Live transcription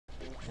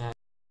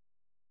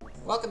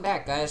Welcome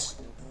back, guys.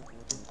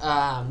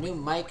 New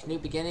mic, new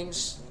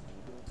beginnings.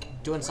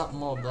 Doing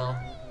something old though.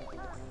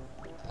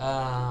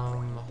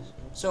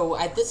 So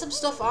I did some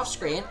stuff off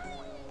screen,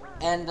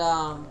 and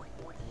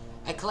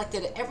I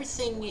collected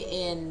everything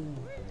in.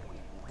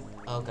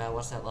 Oh god,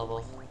 what's that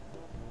level?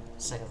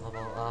 Second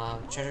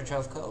level. Treasure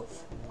Trove Cove.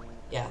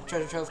 Yeah,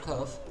 Treasure Trove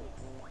Cove.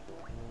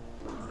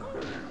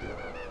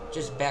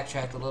 Just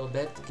backtracked a little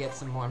bit to get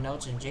some more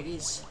notes and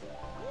jiggies.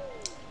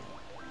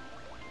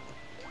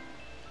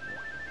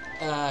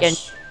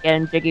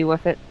 Getting jiggy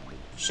with it.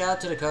 Shout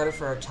out to Dakota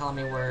for telling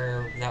me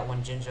where that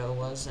one Jinjo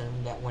was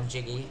and that one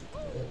Jiggy.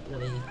 It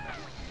really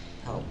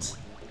helped.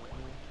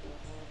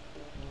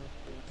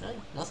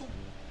 Nothing?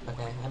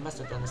 Okay, I must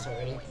have done this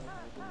already.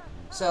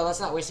 So let's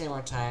not waste any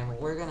more time.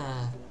 We're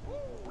gonna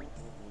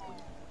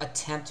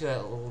attempt to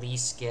at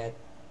least get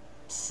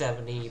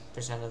 70%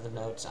 of the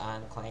notes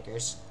on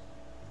clankers.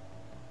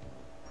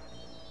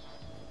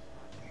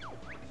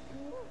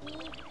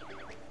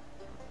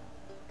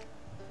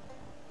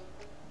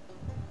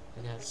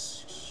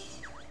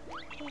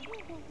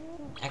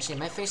 Actually,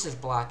 my face is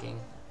blocking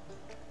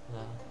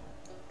the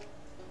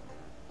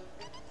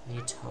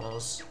new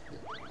totals.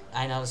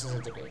 I know this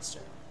isn't a great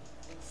start.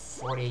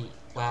 40.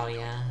 Wow,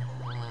 yeah.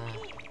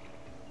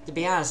 To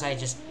be honest, I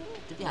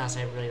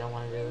really don't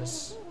want to do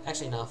this.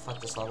 Actually, no.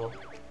 Fuck this level.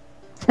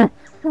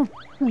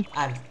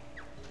 I'm.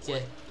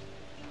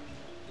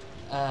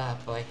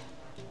 Boy.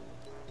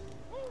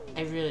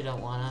 I really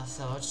don't wanna,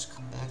 so I'll just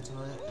come back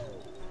to it.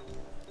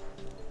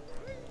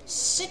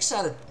 6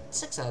 out of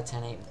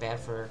 10 ain't bad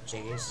for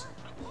Jiggies.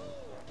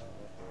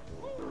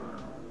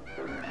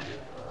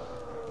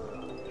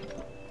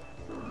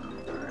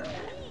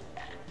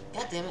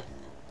 God damn it.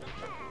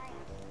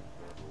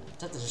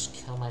 I have to just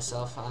kill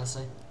myself,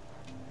 honestly.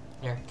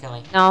 Here, kill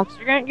me. No, cause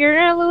you're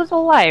gonna lose a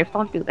life.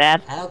 Don't do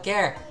that. I don't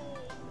care.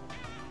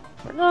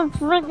 We're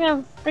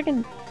gonna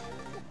freaking.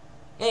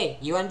 Hey,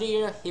 you wanna do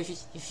your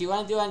if you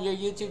wanna do it on your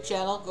YouTube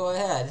channel, go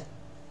ahead.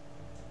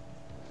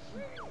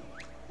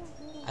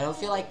 I don't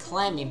feel like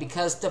climbing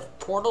because the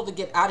portal to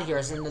get out of here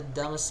is in the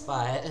dumbest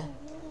spot.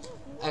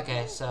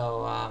 Okay,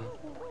 so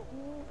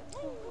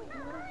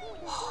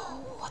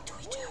what do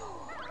we do?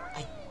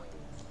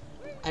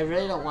 I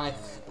really don't want to.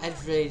 I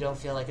really don't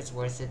feel like it's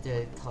worth it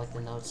to collect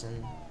the notes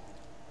in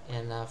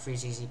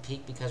Freeze Easy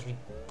Peak because we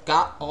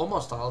got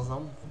almost all of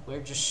them.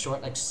 We're just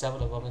short like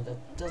 7 of them, and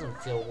that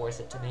doesn't feel worth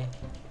it to me.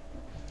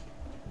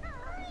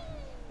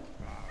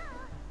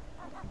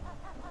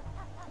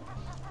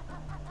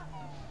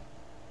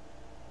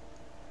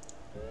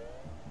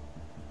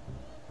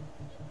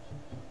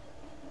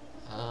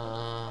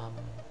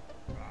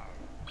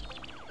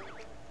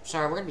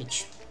 Sorry, we're gonna be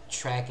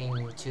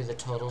tracking to the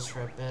totals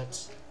for a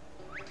bit.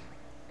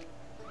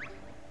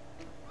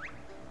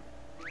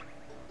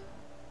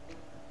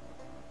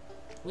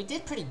 We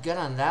did pretty good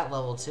on that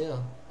level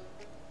too.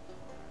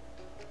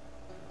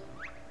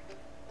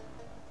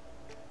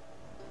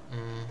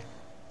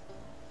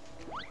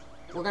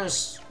 We're gonna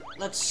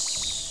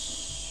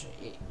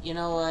you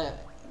know what?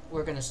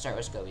 We're gonna start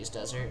with Gobi's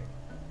Desert.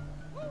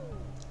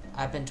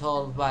 I've been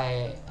told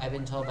by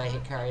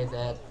Hikari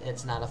that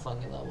it's not a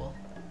funny level.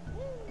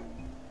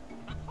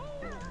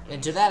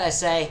 And to that I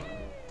say,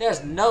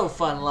 there's no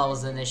fun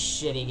levels in this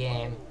shitty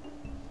game.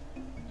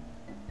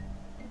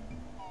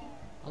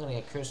 I'm gonna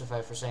get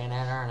crucified for saying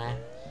that, aren't I?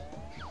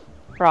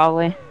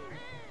 Probably.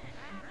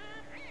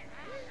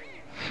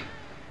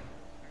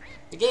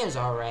 The game's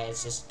alright,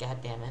 it's just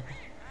goddamn it.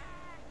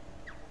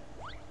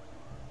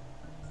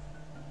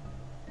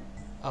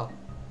 Oh.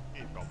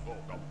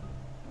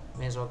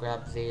 May as well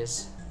grab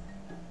these.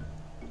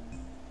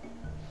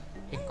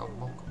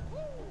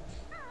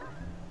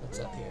 What's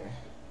up here?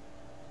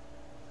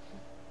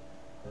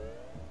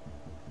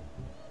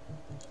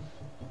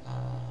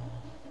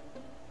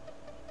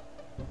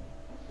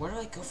 Where do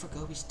I go for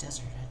Gobi's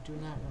Desert? I do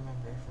not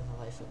remember for the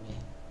life of me.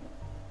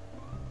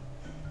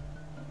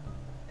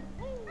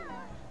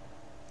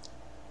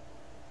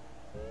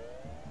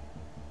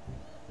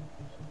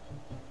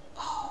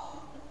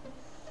 Oh.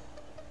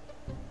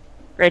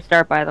 Great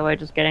start, by the way.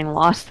 Just getting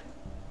lost.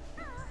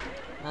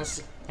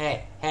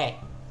 Hey.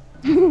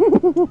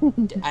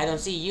 I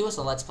don't see you as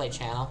a Let's Play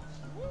channel.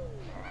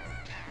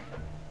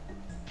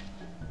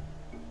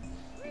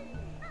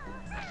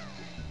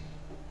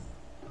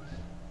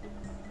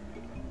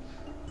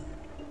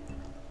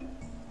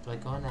 Do I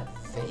go in that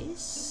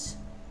face?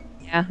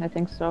 Yeah, I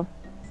think so.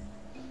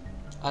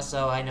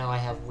 Also, I know I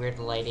have weird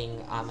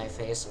lighting on my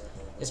face.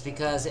 It's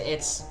because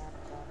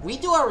we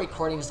do our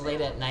recordings late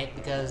at night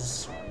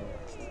because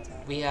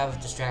we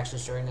have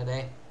distractions during the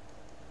day.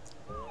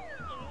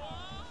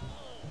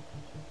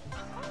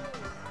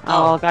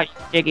 Oh, got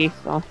jiggy,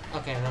 so.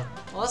 Okay,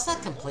 well, that's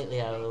not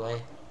completely out of the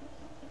way.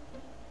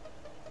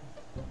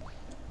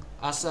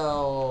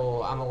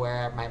 Also, I'm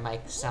aware my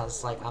mic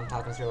sounds like I'm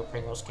talking through a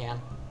Pringles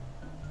can.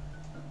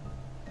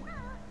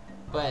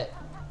 But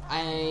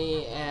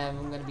I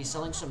am going to be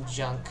selling some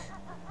junk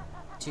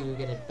to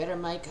get a better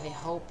mic, I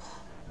hope.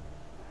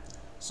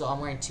 So I'm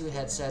wearing 2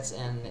 headsets,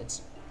 and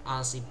it's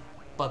honestly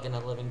bugging the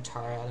living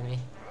tar out of me.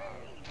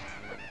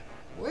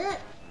 Where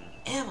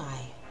am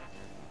I?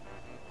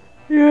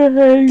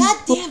 God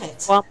damn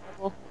it!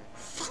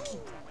 Fucking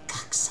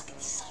cocksucking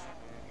son.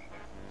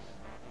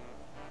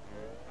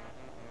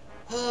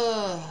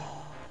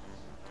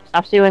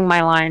 Stop stealing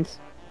my lines.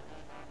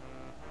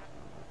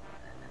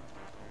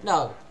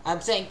 No,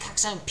 I'm saying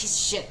cocksucking piece of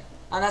shit.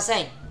 I'm not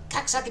saying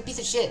cocksucking piece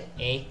of shit,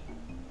 eh?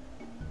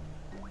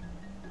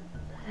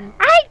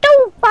 I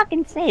don't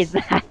fucking say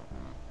that.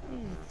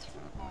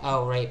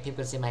 Oh, right.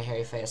 People can see my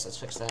hairy face. Let's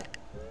fix that.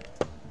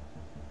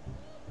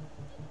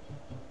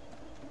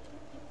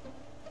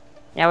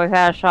 Yeah, we've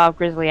had a shot of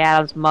Grizzly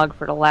Adams mug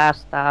for the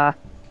last, how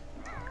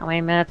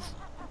many minutes?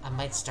 I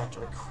might start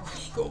the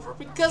recording over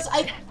because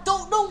I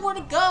don't know where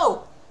to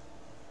go.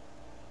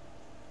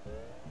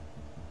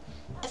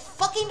 I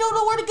fucking don't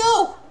know where to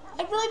go.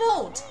 I really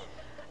don't.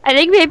 I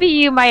think maybe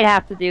you might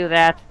have to do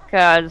that,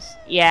 because,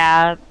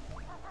 yeah.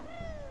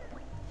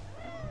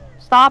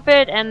 Stop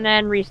it and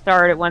then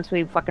restart it once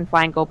we fucking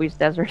find Gobi's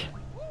Desert.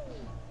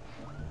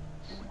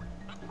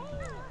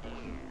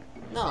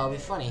 No, it'll be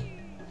funny.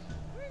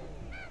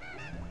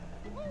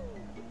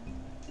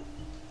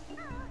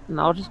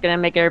 No, just gonna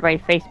make everybody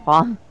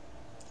facepalm.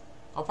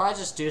 I'll probably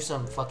just do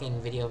some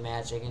fucking video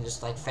magic and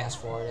just like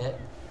fast forward it.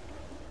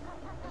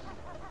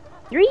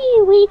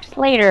 3 weeks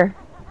later.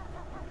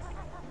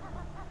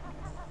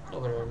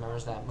 Nobody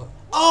remembers that move.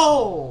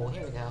 Oh!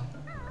 Here we go.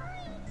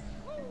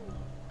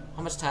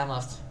 How much time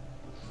left?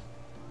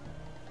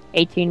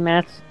 18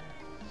 minutes.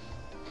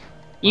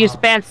 You Wow.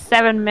 spent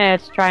 7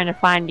 minutes trying to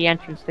find the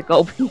entrance to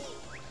Gobi.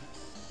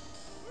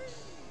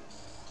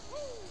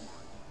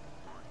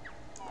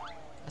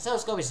 I thought it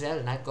was Gobi's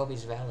Valley, not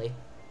Gobi's Valley.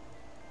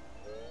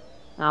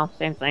 Oh,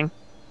 same thing.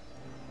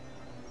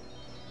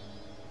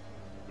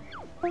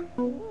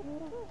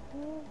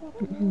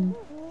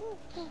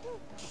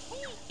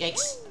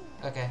 Yikes.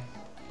 Okay.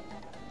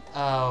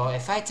 Oh,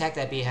 if I attack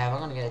that beehive, I'm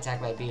gonna get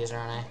attacked by bees,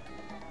 aren't I?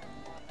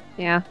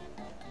 Yeah.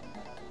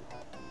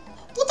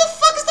 What the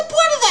fuck is the point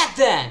of that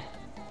then?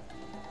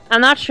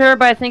 I'm not sure,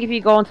 but I think if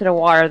you go into the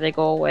water, they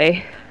go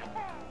away.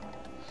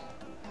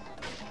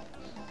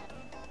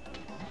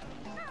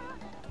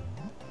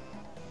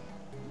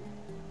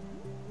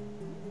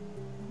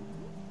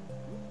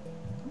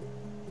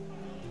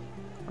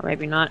 Or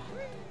maybe not.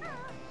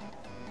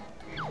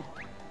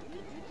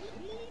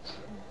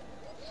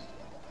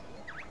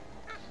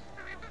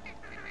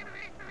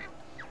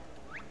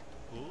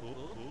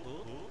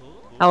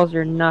 How's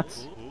your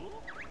nuts?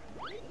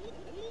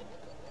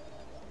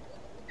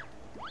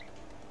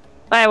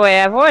 By the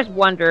way, I've always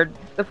wondered,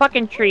 the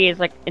fucking tree is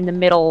like in the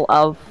middle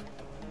of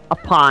a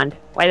pond.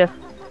 Why the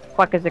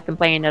fuck is it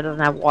complaining that it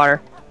doesn't have water?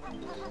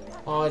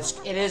 Well,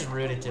 it is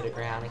rooted to the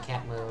ground. It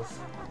can't move.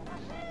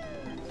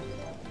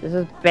 This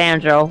is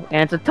Banjo,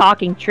 and it's a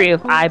talking tree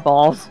with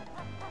eyeballs.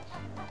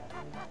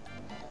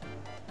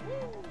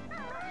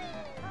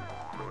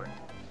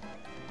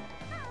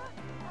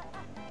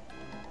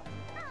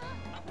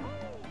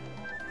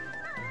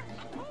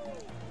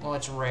 Well,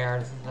 it's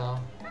rare, though.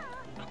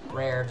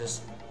 Rare,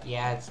 just...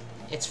 Yeah,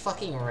 it's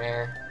fucking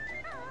rare.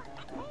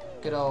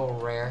 Good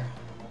old rare.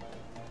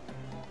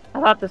 I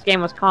thought this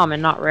game was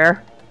common, not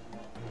rare.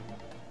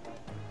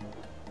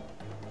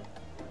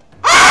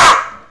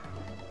 Ah!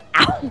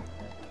 Ow!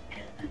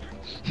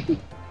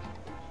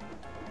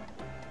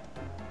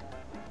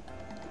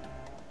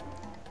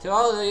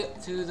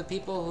 To the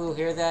people who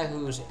hear that,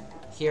 whose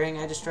hearing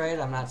I destroyed,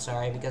 I'm not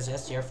sorry, because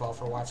that's your fault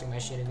for watching my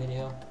shitty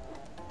video.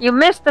 You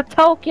missed the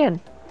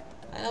token!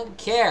 I don't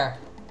care.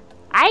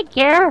 I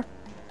care!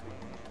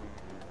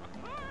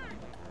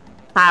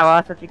 Ah, well,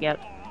 that's what you get.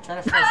 I'm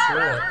trying to fall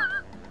through it.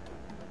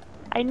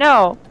 I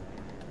know!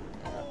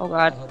 Oh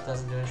god. Oh, it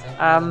doesn't do anything.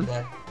 I'm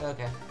dead.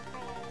 Okay.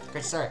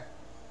 Great start.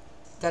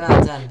 10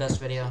 out of 10, best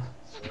video.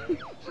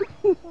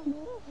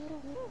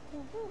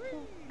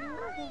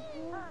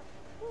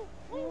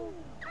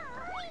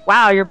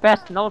 Wow, your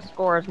best note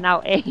score is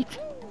now 8.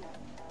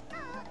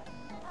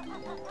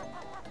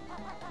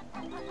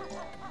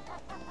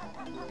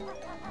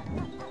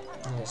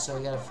 Okay, so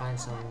we gotta find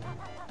some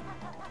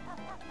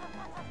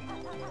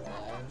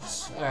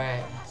lives.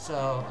 Alright,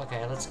 so,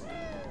 okay, let's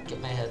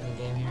get my head in the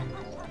game here.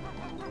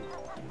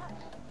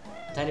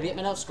 Time to beat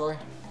my note score.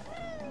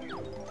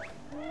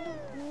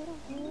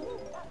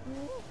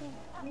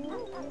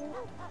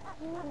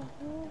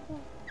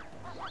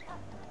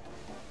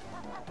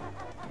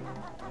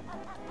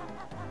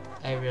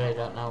 I really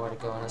don't know where to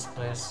go in this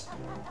place.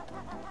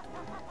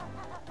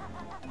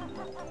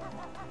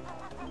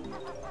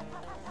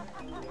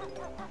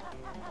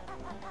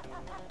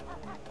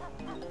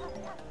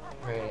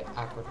 Very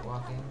awkward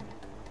walking.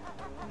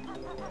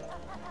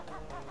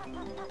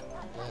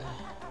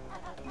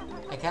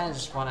 I kind of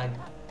just want to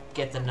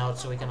get the note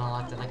so we can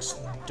unlock the next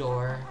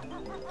door.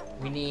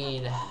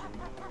 We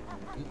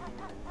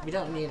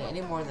don't need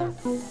any more than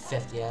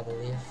 50, I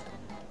believe.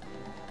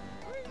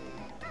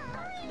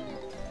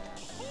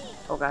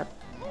 Oh god.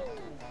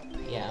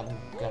 Yeah, I'm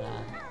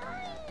gonna...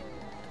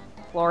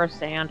 Floor is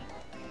sand.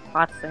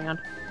 Hot sand.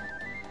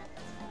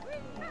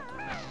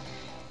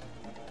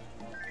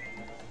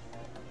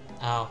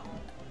 Oh.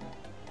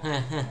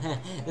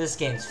 This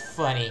game's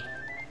funny.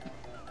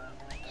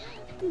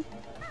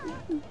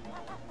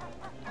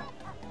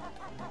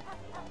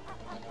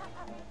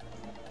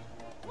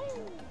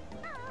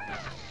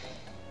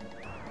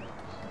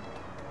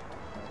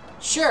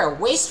 Sure,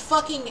 waste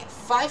fucking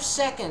 5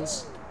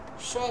 seconds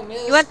showing me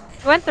this.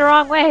 You went the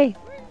wrong way.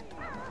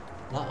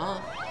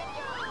 Uh-uh.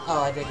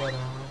 Oh, I did go the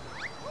wrong way.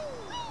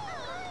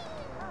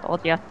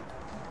 Told ya.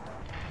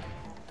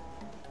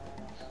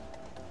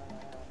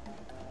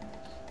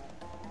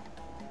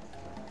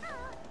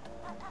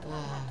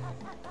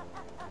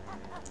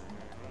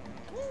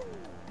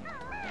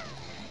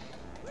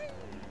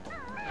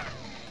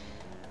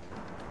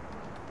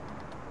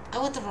 I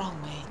went the wrong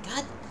way.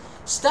 God,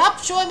 stop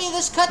showing me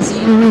this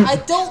cutscene. I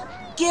don't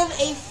give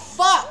a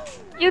fuck.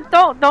 You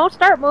don't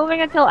start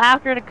moving until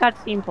after the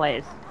cutscene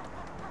plays.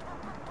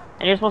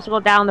 And you're supposed to go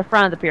down the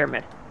front of the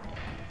pyramid.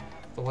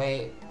 The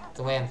way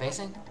I'm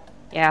facing?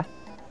 Yeah.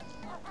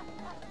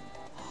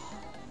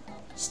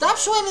 Stop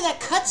showing me that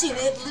cutscene.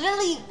 It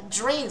literally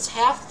drains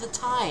half the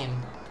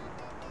time.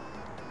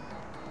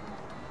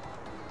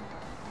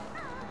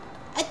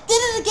 I did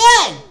it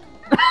again.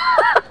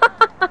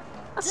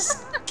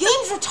 This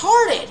game's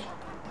retarded.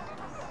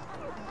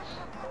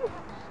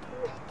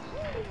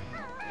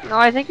 No,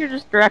 I think you're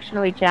just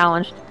directionally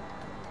challenged.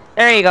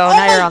 There you go. Oh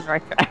now my... you're on the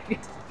right track.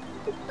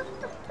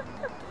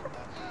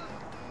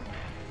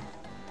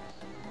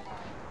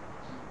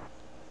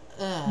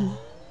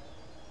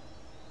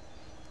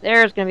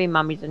 There's gonna be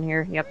mummies in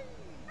here. Yep.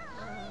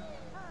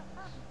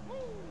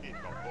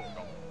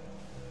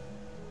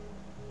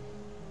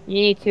 You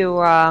need to,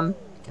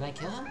 Can I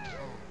kill him?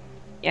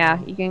 yeah,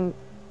 you can,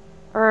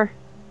 or,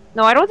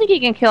 no, I don't think you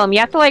can kill him. You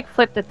have to, like,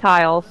 flip the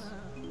tiles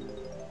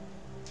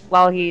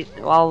while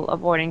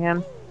avoiding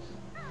him.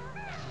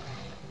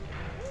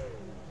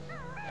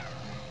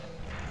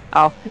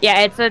 Oh,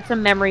 yeah, it's a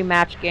memory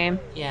match game.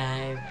 Yeah,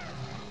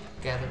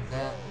 I gathered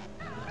that.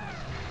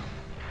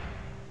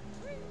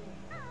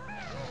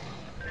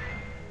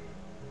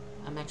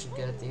 I'm actually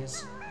good at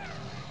these.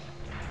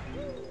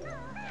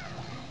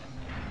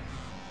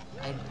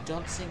 I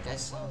don't think I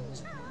saw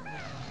music.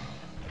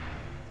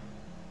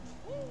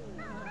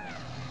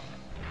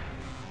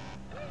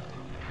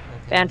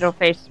 Okay, Banjo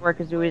faces where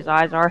Kazooie's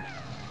eyes are.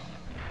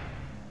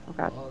 Oh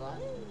god. hold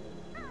on.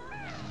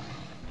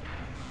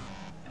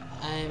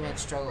 I might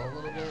struggle a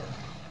little bit.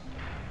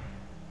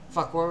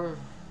 Fuck, we're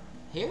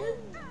here?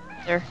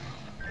 There.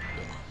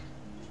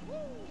 Yeah.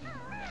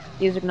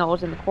 Music note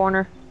was in the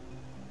corner.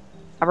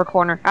 Upper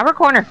corner. Upper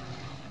corner!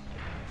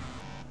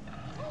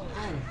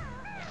 Man.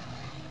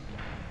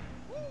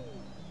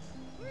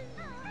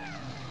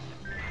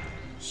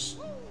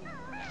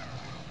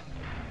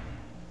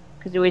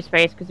 Kazooie's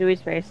face.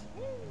 Kazooie's face.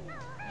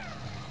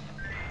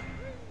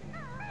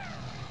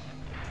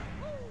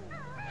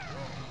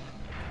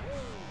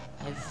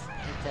 I've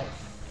hit that.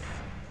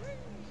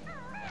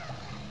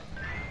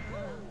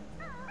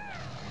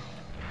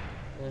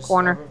 There's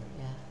Corner. over-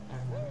 Yeah, I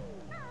remember.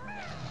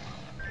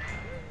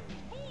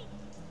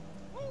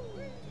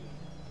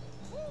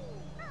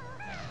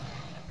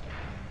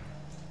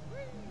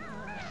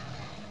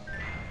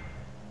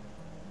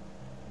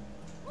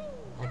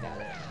 I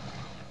got it.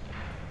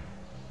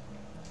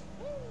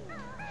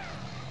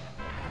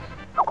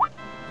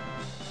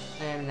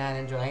 I am not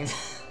enjoying that.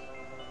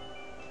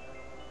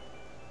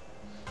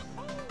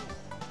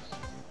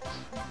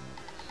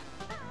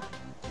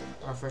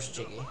 Our first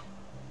Jiggy.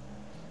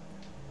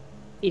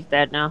 He's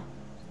dead now.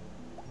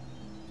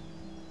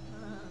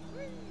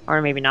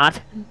 Or maybe not.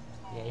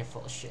 Yeah, you're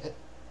full of shit.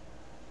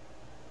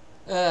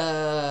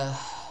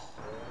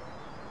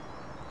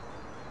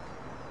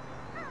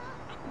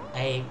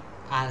 I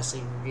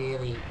honestly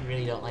really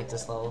don't like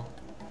this level.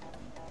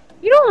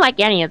 You don't like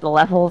any of the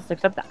levels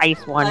except the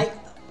ice one. Like,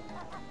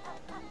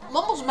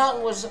 Mumbles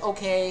Mountain was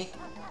okay.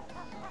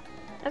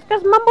 That's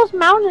because Mumbles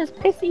Mountain is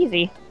piss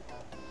easy.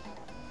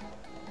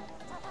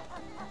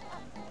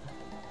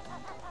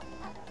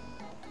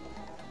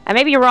 I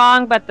may be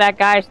wrong, but that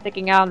guy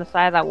sticking out on the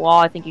side of that wall,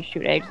 I think you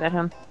shoot eggs at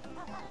him.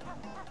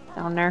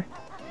 Down there.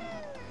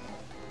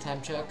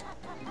 Time check.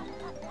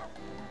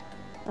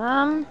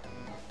 Hold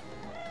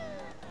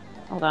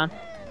on.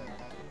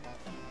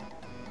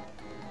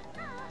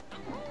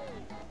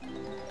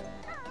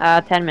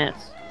 10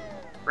 minutes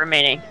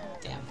remaining.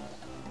 Damn.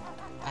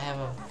 I have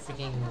a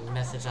freaking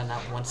message on that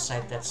one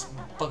site that's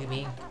bugging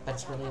me, but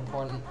it's really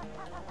important.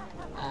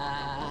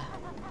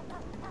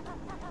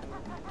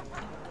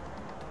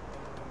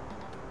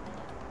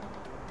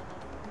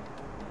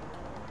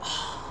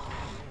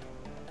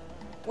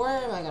 Where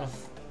am I gonna?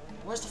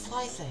 Where's the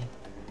fly thing?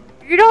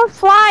 You don't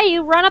fly.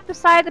 You run up the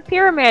side of the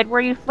pyramid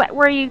where you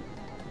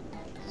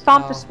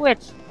stomp the Oh.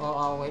 switch. Well,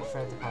 I'll wait for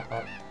it to pop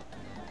up.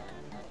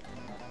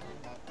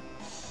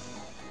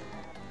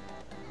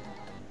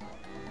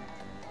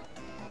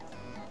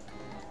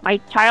 My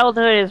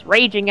childhood is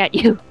raging at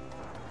you.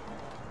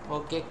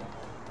 Well, get.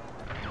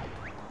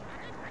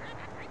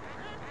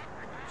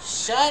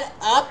 Shut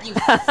up, you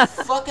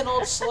fucking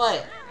old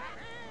slut.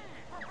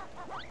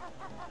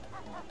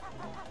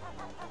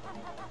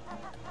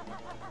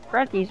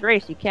 Freddy's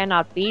race you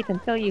cannot beat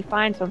until you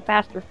find some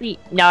faster feet.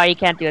 No, you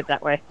can't do it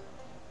that way.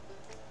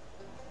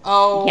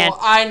 Oh,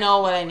 I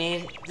know what I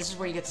need. This is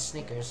where you get the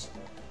sneakers.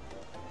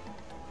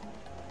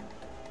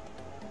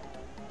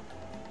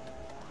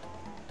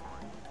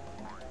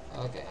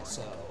 Okay,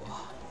 so...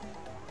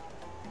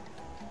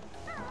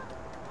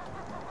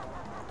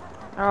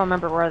 I don't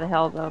remember where the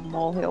hell the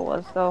molehill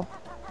was, though.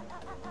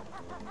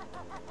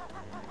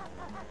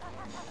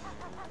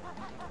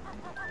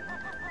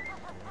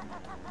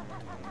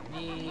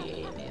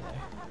 Me neither.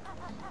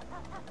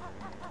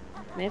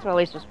 May as well at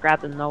least just grab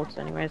the notes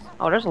anyways.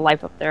 Oh, there's a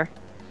life up there.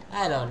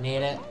 I don't need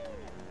it.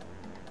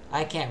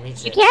 I can't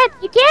reach it.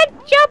 You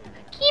can't jump!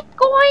 Keep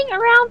going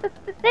around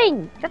the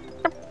thing! Just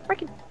the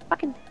freaking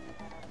fucking...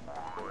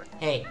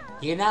 Hey,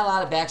 you're not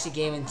allowed to backseat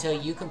game until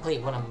you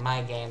complete one of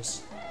my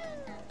games.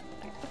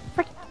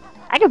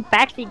 I can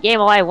backseat game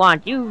all I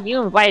want. You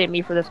invited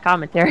me for this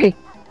commentary.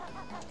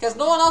 Because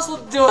no one else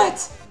will do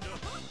it!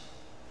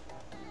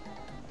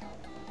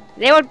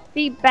 They would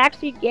be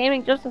backseat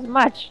gaming just as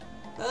much.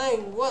 They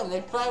wouldn't.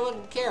 They probably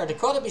wouldn't care.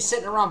 Dakota would be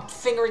sitting around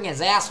fingering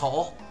his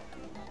asshole.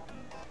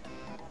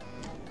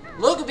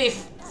 Luke would be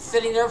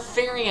sitting there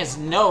fingering his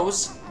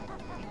nose.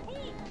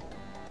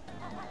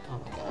 Oh my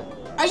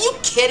god. Are you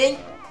kidding?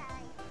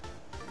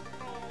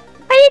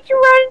 Why did you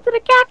run into the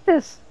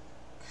cactus?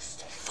 Because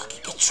the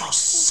fucking controls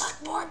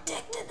suck more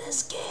dick than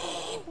this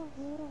game.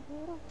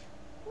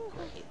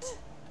 Great.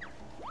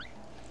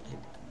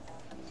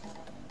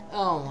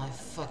 Oh my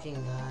fucking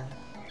god.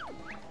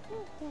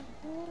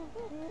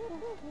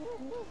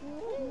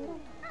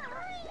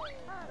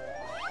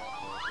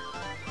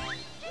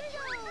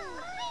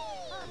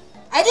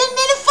 I didn't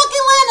mean to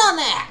fucking land on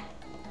that!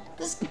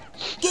 This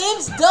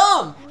game's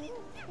dumb!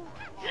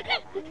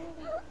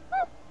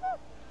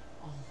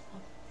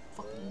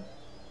 Oh,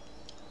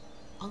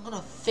 I'm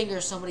gonna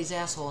finger somebody's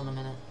asshole in a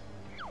minute.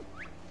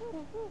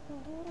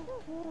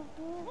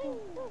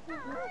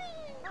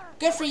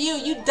 Good for you,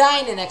 you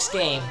die in the next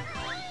game.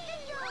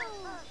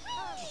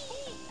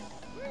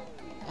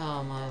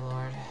 Oh my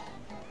lord.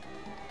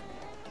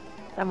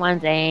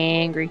 Someone's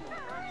angry.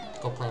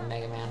 Go play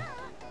Mega Man.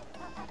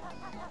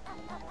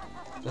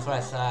 That's what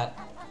I thought.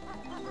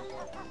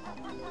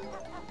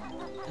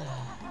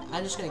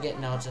 I'm just gonna get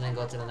notes and then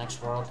go to the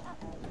next world.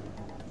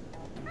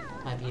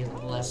 Might be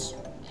less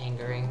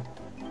angering.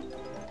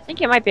 I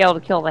think you might be able to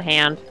kill the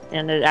hand,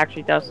 and it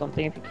actually does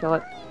something if you kill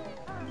it.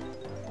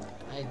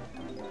 I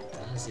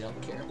honestly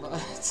don't care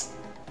about it.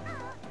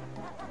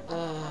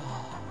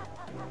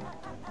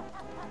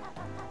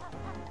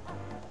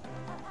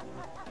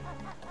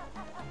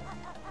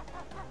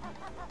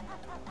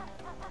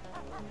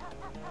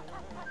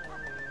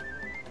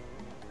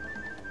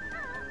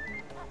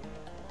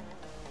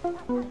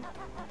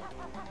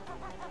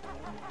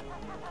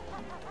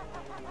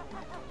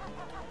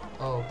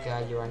 Oh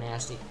god, you are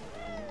nasty.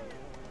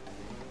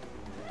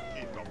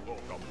 I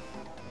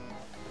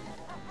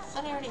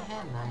thought I already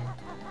had 9.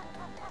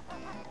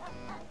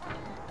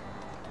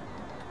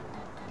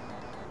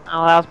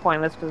 Oh, that was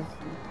pointless, because,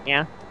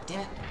 yeah.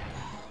 Damn it.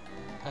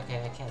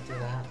 Okay, I can't do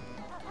that.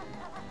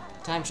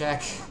 Time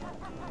check.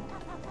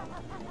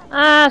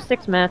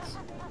 6 minutes.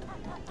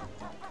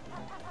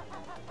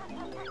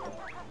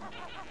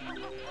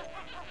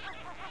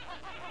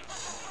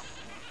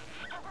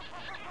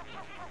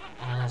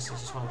 I honestly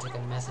just want to take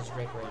a message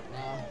break right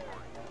now.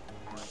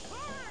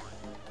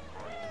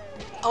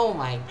 Oh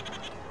my...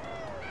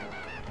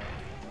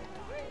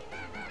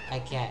 I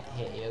can't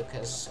hit you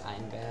because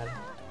I'm bad.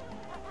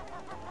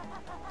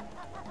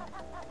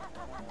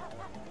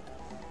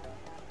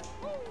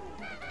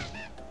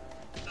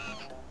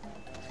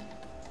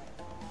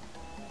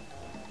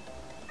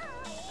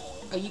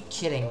 Are you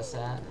kidding with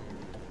that?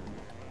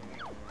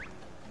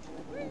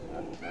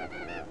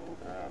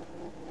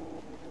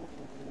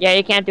 Yeah,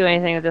 you can't do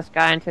anything with this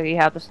guy until you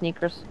have the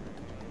sneakers.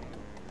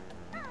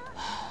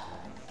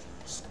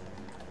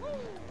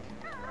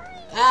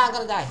 Ah, I'm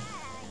gonna die.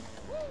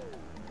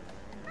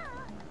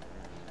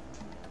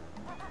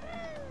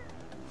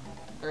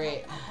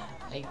 Great.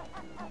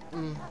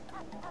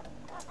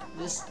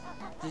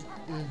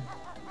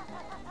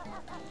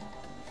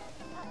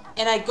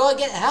 And I'd go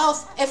get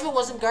health if it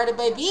wasn't guarded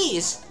by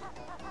bees.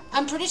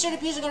 I'm pretty sure the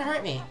bees are gonna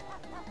hurt me.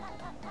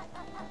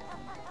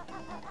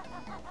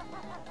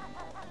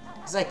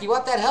 It's like, you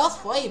want that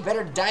health? Well, you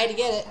better die to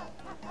get it.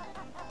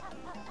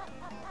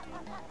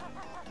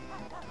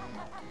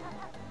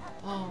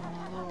 Oh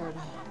my lord.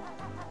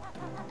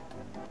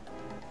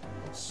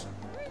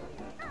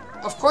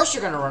 Of course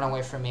you're gonna run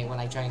away from me when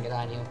I try and get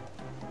on you.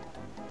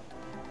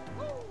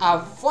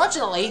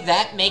 Fortunately,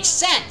 that makes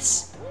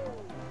sense.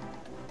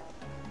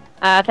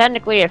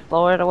 Technically it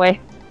floated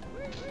away.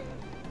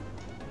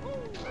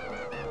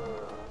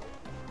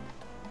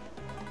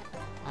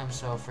 I'm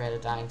so afraid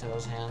of dying to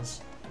those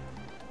hands.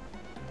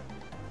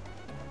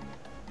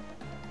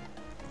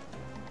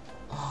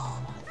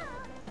 Oh my...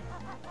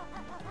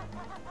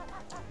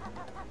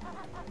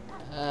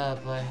 Oh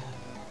boy.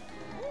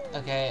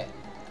 Okay.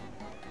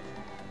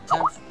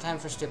 Time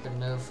for stupid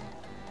move.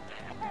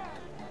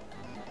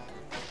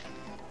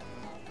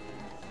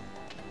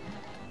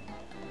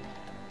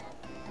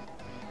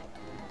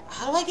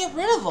 How do I get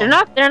rid of them?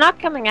 They're not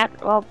coming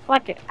at. Well,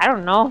 fuck it. I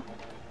don't know.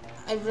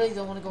 I really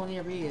don't want to go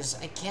near bees.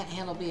 I can't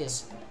handle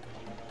bees.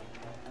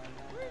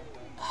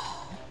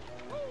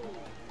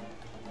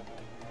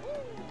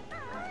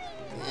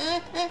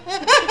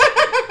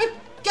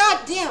 God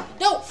damn!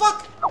 No,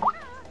 fuck!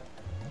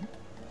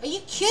 Are you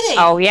kidding?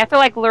 Oh, you have to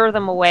like lure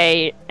them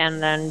away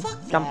and then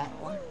Fuck jump.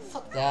 that.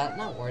 Fuck that.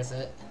 Not worth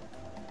it.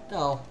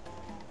 No.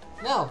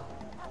 No.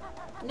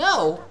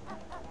 No!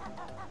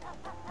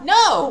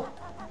 No!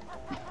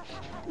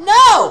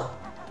 No!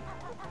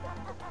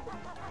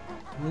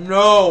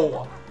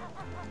 No!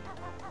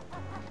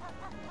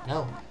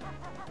 No.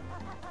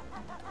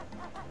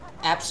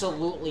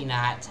 Absolutely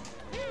not.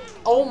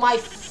 Oh my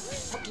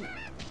fucking...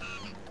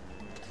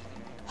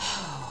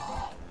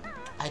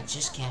 I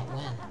just can't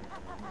win.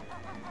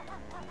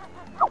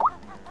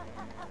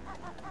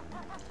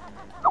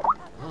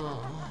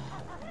 Oh,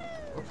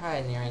 we're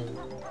probably nearing...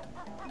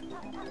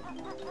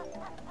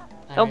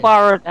 Don't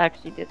borrow Dex,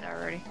 you did that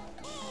already.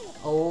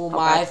 Oh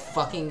my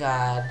fucking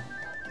god.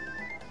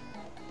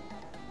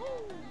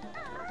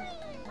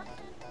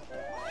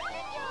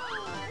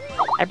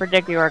 I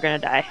predict you are gonna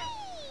die.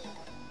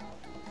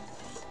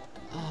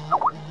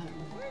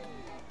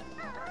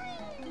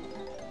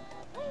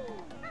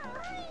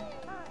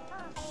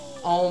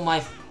 Oh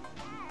my...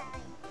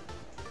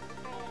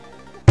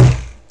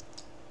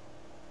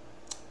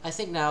 I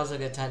think now is a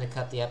good time to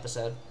cut the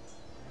episode.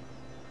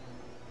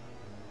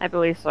 I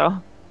believe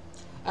so.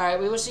 Alright,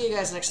 we will see you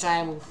guys next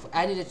time.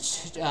 I need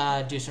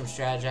to do some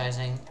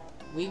strategizing.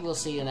 We will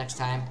see you next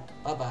time.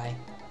 Bye-bye.